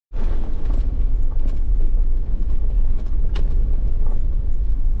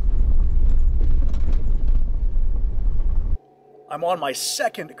I'm on my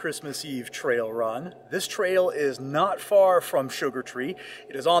second Christmas Eve trail run. This trail is not far from Sugar Tree.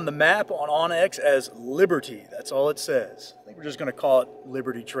 It is on the map on onX as Liberty. That's all it says. I think we're just going to call it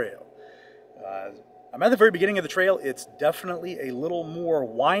Liberty Trail. I'm at the very beginning of the trail. It's definitely a little more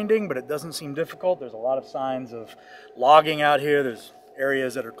winding, but it doesn't seem difficult. There's a lot of signs of logging out here. There's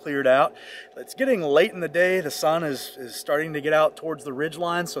areas that are cleared out. It's getting late in the day. The sun is starting to get out towards the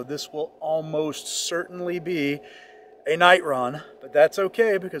ridgeline, so this will almost certainly be a night run, but that's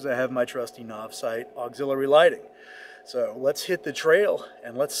okay because I have my trusty Novsight auxiliary lighting. So let's hit the trail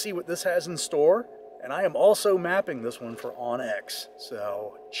and let's see what this has in store. And I am also mapping this one for onX,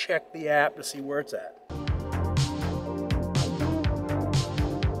 so check the app to see where it's at.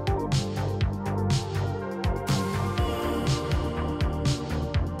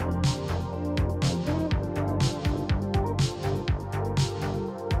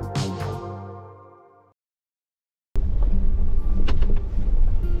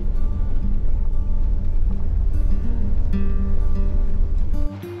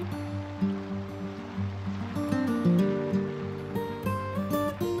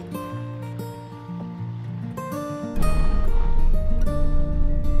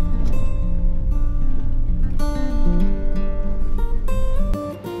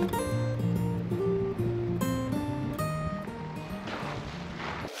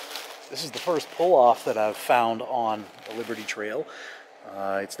 This is the first pull-off that I've found on the Liberty Trail.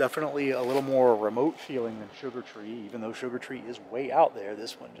 It's definitely a little more remote feeling than Sugar Tree. Even though Sugar Tree is way out there,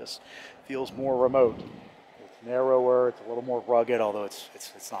 this one just feels more remote. It's narrower, it's a little more rugged, although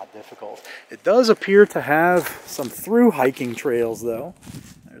it's not difficult. It does appear to have some through hiking trails though.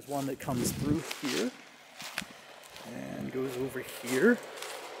 There's one that comes through here and goes over here.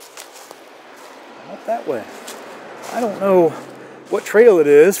 Not that way. I don't know what trail it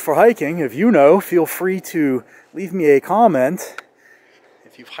is for hiking. If you know, feel free to leave me a comment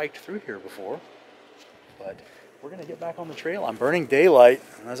if you've hiked through here before. But we're going to get back on the trail. I'm burning daylight,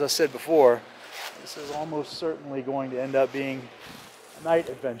 and as I said before, this is almost certainly going to end up being a night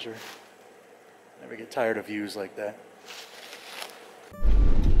adventure. Never get tired of views like that.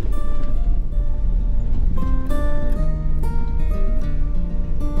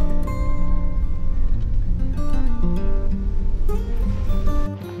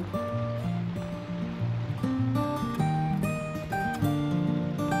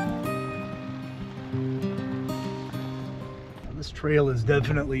 This trail is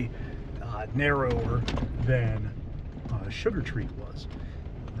definitely narrower than Sugar Tree was,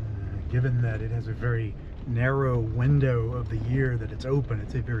 given that it has a very narrow window of the year that it's open.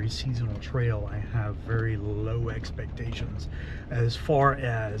 It's a very seasonal trail. I have very low expectations as far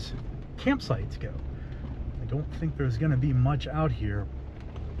as campsites go. I don't think there's going to be much out here,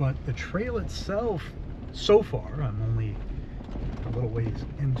 but the trail itself, so far, I'm only a little ways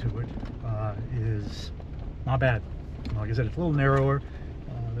into it, is not bad. Like I said, it's a little narrower.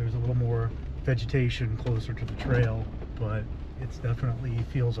 There's a little more vegetation closer to the trail, but it's definitely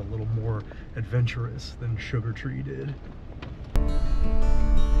feels a little more adventurous than Sugar Tree did.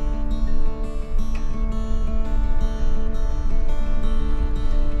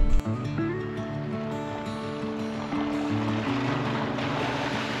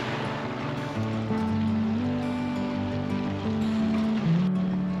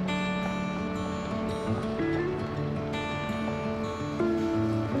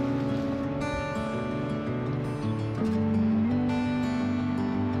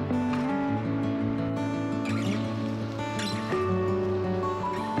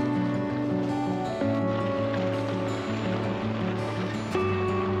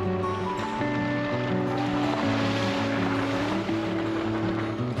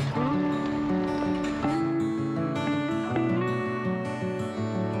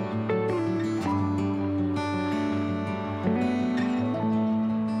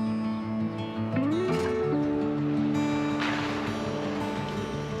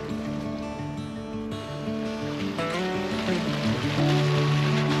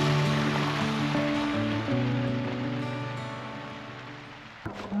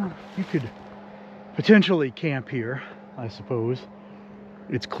 You could potentially camp here, I suppose.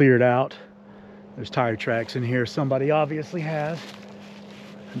 It's cleared out. There's tire tracks in here. Somebody obviously has.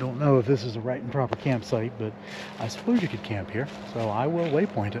 I don't know if this is a right and proper campsite, but I suppose you could camp here. So I will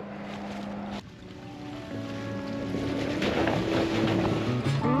waypoint it.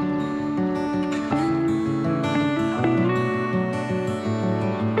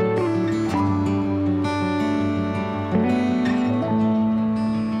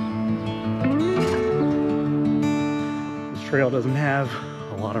 Trail doesn't have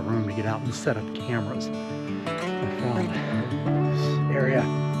a lot of room to get out and set up cameras. I found area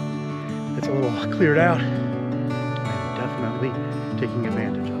that's a little cleared out. I'm definitely taking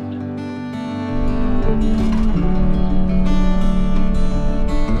advantage of it.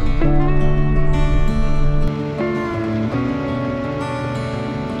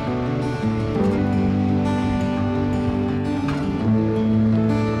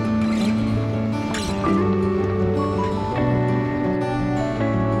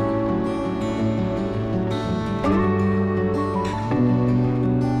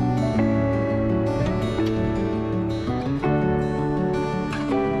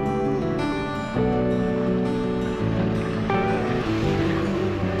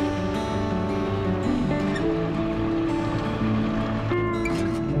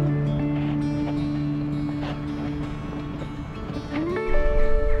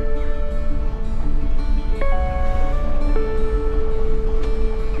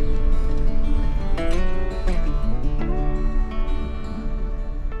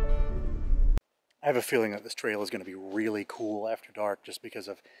 I have a feeling that this trail is going to be really cool after dark just because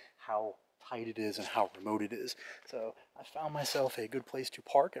of how tight it is and how remote it is. So I found myself a good place to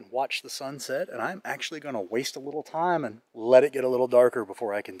park and watch the sunset, and I'm actually going to waste a little time and let it get a little darker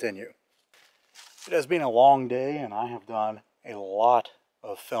before I continue. It has been a long day and I have done a lot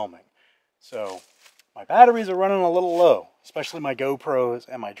of filming. So my batteries are running a little low, especially my GoPros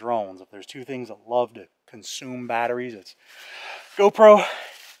and my drones. If there's two things that love to consume batteries, it's GoPro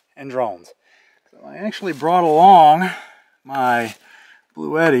and drones. So I actually brought along my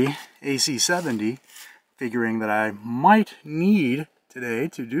Bluetti AC70, figuring that I might need today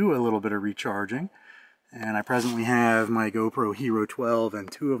to do a little bit of recharging. And I presently have my GoPro Hero 12 and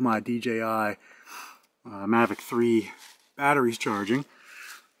two of my DJI Mavic 3 batteries charging.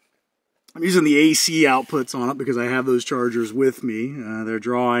 I'm using the AC outputs on it because I have those chargers with me. They're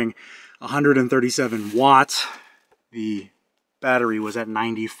drawing 137 watts. The battery was at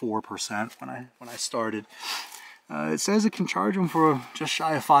 94% when I started. It says it can charge them for just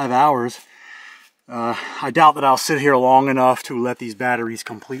shy of 5 hours. I doubt that I'll sit here long enough to let these batteries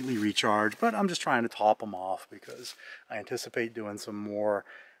completely recharge, but I'm just trying to top them off because I anticipate doing some more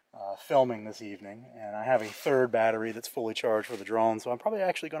filming this evening, and I have a third battery that's fully charged for the drone, so I'm probably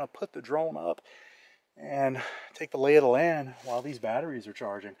actually going to put the drone up and take the lay of the land while these batteries are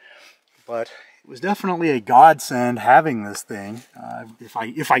charging. But it was definitely a godsend having this thing.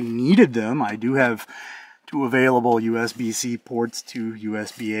 If I needed them, I do have two available USB-C ports, two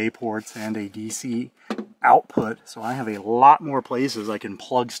USB-A ports, and a DC output. So I have a lot more places I can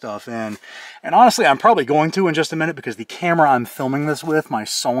plug stuff in. And honestly, I'm probably going to in just a minute because the camera I'm filming this with, my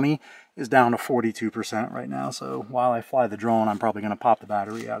Sony, is down to 42% right now. So while I fly the drone, I'm probably going to pop the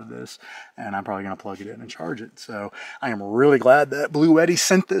battery out of this and I'm probably going to plug it in and charge it. So I am really glad that Bluetti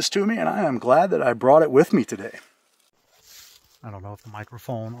sent this to me, and I am glad that I brought it with me today. I don't know if the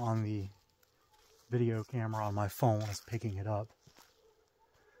microphone on the video camera on my phone is picking it up,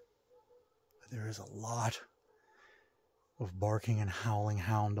 but there is a lot of barking and howling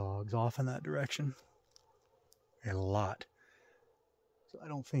hound dogs off in that direction. A lot. So I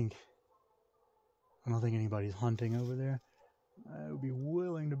don't think anybody's hunting over there. I would be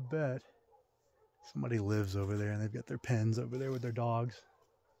willing to bet somebody lives over there and they've got their pens over there with their dogs.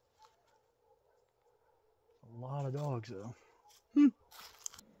 A lot of dogs though.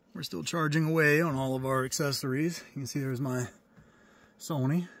 We're still charging away on all of our accessories. You can see there's my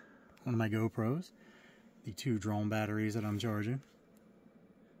Sony, one of my GoPros, the two drone batteries that I'm charging.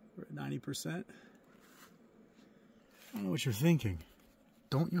 We're at 90%. I don't know what you're thinking.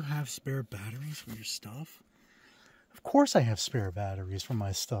 Don't you have spare batteries for your stuff? Of course I have spare batteries for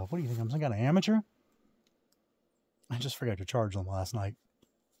my stuff. What do you think, I'm some kind of amateur? I just forgot to charge them last night.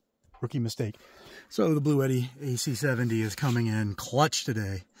 Rookie mistake. So the Bluetti AC70 is coming in clutch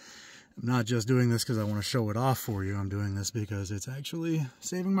today. I'm not just doing this because I want to show it off for you. I'm doing this because it's actually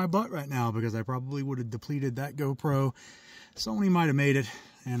saving my butt right now, because I probably would have depleted that GoPro. Sony might have made it,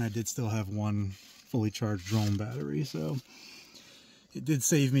 and I did still have one fully charged drone battery, so it did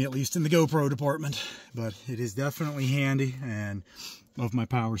save me, at least in the GoPro department. But it is definitely handy, and of my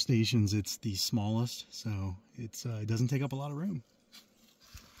power stations, it's the smallest, so it doesn't take up a lot of room.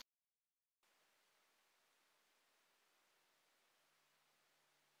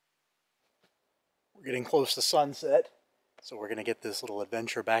 We're getting close to sunset, so we're going to get this little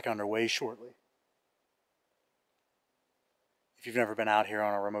adventure back underway shortly. If you've never been out here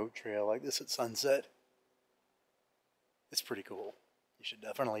on a remote trail like this at sunset, it's pretty cool. You should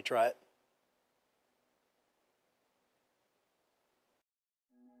definitely try it.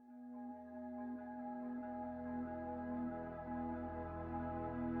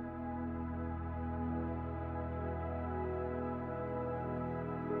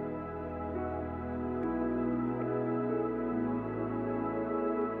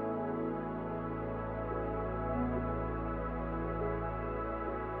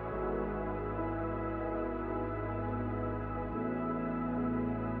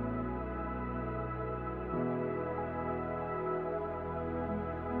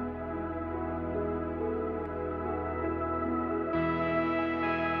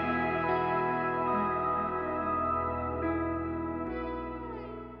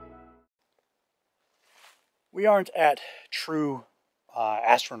 We aren't at true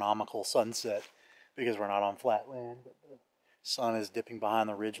astronomical sunset because we're not on flat land, but the sun is dipping behind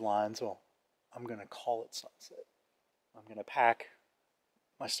the ridge line, so I'm going to call it sunset. I'm going to pack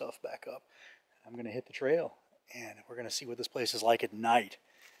my stuff back up. I'm going to hit the trail, and we're going to see what this place is like at night.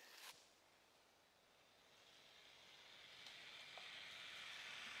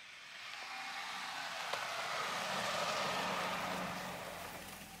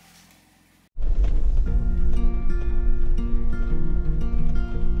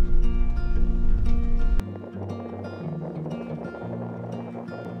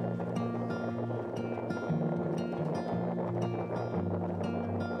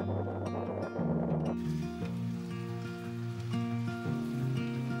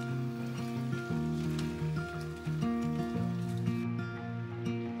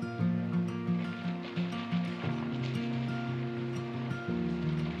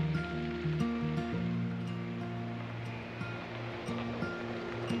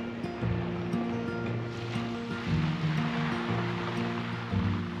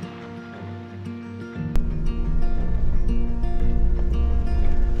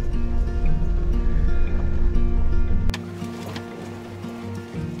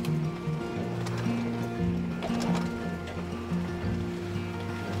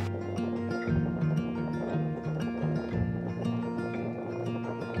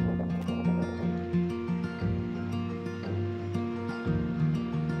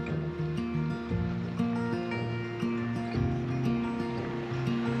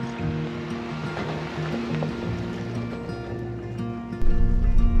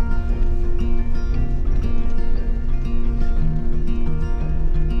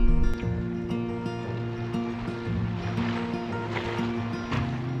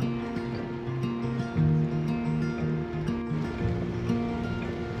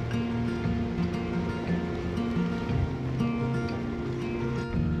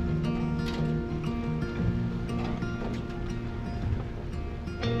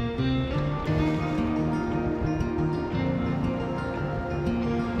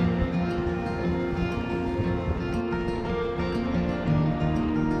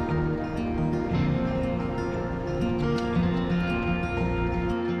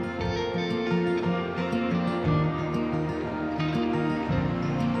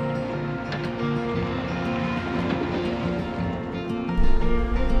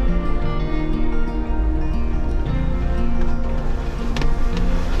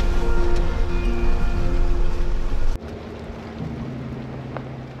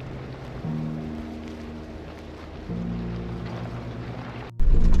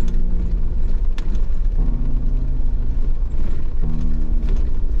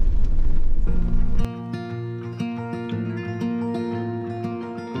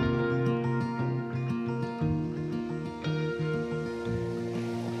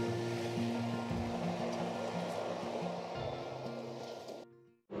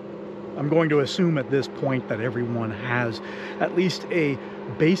 I'm going to assume at this point that everyone has at least a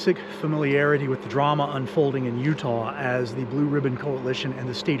basic familiarity with the drama unfolding in Utah as the Blue Ribbon Coalition and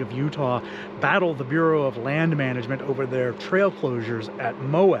the state of Utah battle the Bureau of Land Management over their trail closures at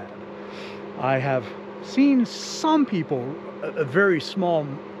Moab. I have seen some people, a very small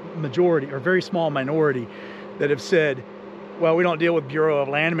majority or very small minority, that have said, well, we don't deal with Bureau of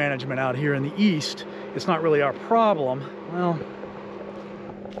Land Management out here in the east. It's not really our problem. Well,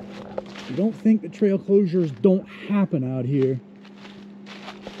 you don't think that trail closures don't happen out here.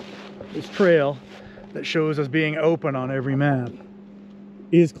 This trail that shows as being open on every map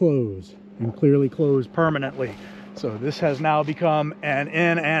is closed, and clearly closed permanently. So this has now become an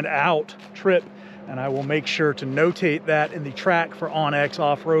in and out trip, and I will make sure to notate that in the track for OnX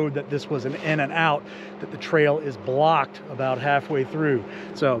Off-Road that this was an in and out, that the trail is blocked about halfway through.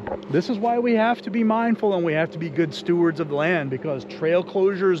 So this is why we have to be mindful and we have to be good stewards of the land, because trail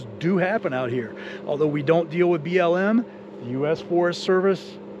closures do happen out here. Although we don't deal with BLM, the U.S. Forest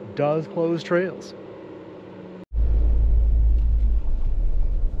Service does close trails.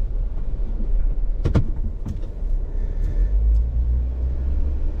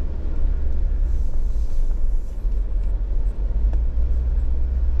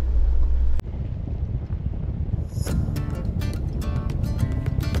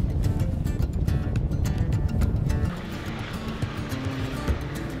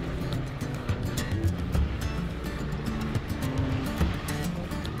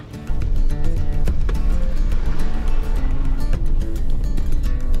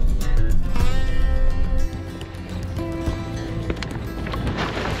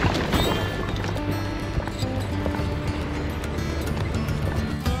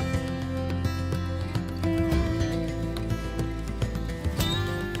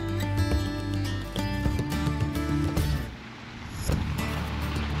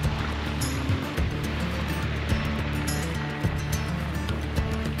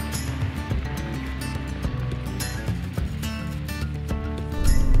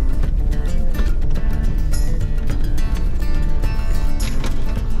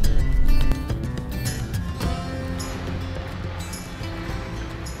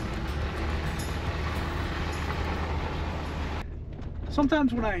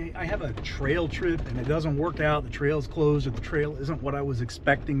 Sometimes when I have a trail trip and it doesn't work out, the trail's closed or the trail isn't what I was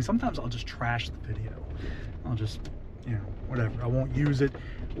expecting, sometimes I'll just trash the video. I'll just, you know, whatever. I won't use it,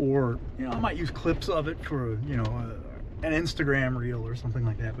 or, you know, I might use clips of it for, you know, an Instagram reel or something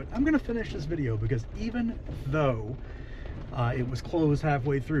like that. But I'm gonna finish this video because even though it was closed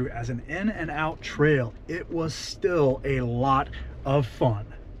halfway through, as an in and out trail, it was still a lot of fun.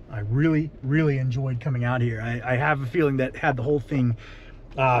 I really enjoyed coming out here. I have a feeling that had the whole thing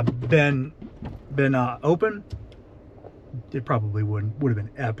been open, it probably would have been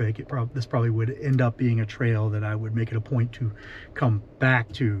epic. This probably would end up being a trail that I would make it a point to come back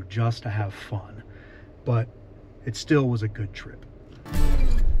to just to have fun. But it still was a good trip.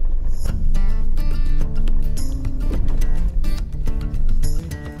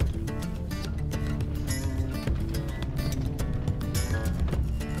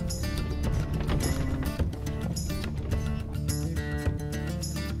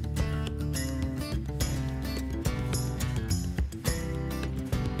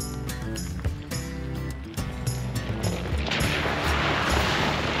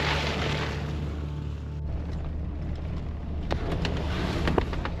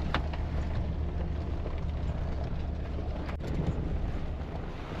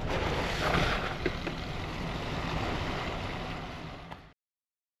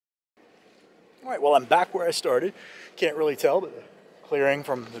 All right, well, I'm back where I started. Can't really tell, but the clearing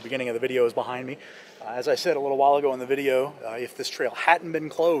from the beginning of the video is behind me. As I said a little while ago in the video, if this trail hadn't been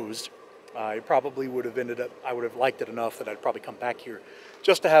closed, it probably would have ended up, I would have liked it enough that I'd probably come back here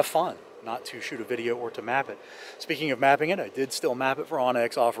just to have fun, not to shoot a video or to map it. Speaking of mapping it, I did still map it for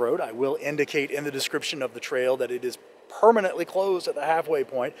onX Off-Road. I will indicate in the description of the trail that it is permanently closed at the halfway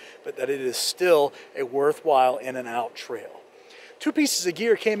point, but that it is still a worthwhile in and out trail. Two pieces of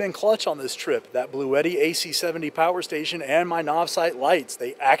gear came in clutch on this trip, that Bluetti AC70 power station and my Nav sight lights.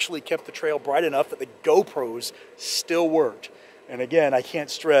 They actually kept the trail bright enough that the GoPros still worked. And again, I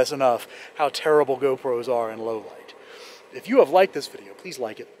can't stress enough how terrible GoPros are in low light. If you have liked this video, please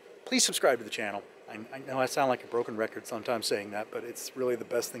like it. Please subscribe to the channel. I know I sound like a broken record sometimes saying that, but it's really the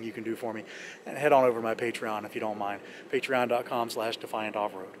best thing you can do for me. And head on over to my Patreon if you don't mind. Patreon.com/Defiant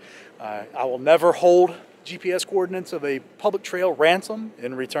Offroad. I will never hold GPS coordinates of a public trail ransom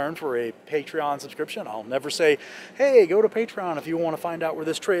in return for a Patreon subscription. I'll never say, hey, go to Patreon if you want to find out where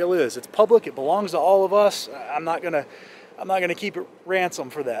this trail is. It's public, it belongs to all of us. I'm not gonna keep it ransom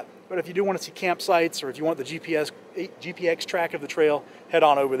for that. But if you do want to see campsites, or if you want the GPX track of the trail, head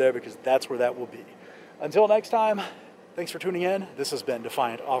on over there, because that's where that will be. Until next time, thanks for tuning in. This has been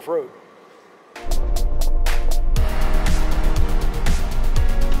Defiant Off-Road.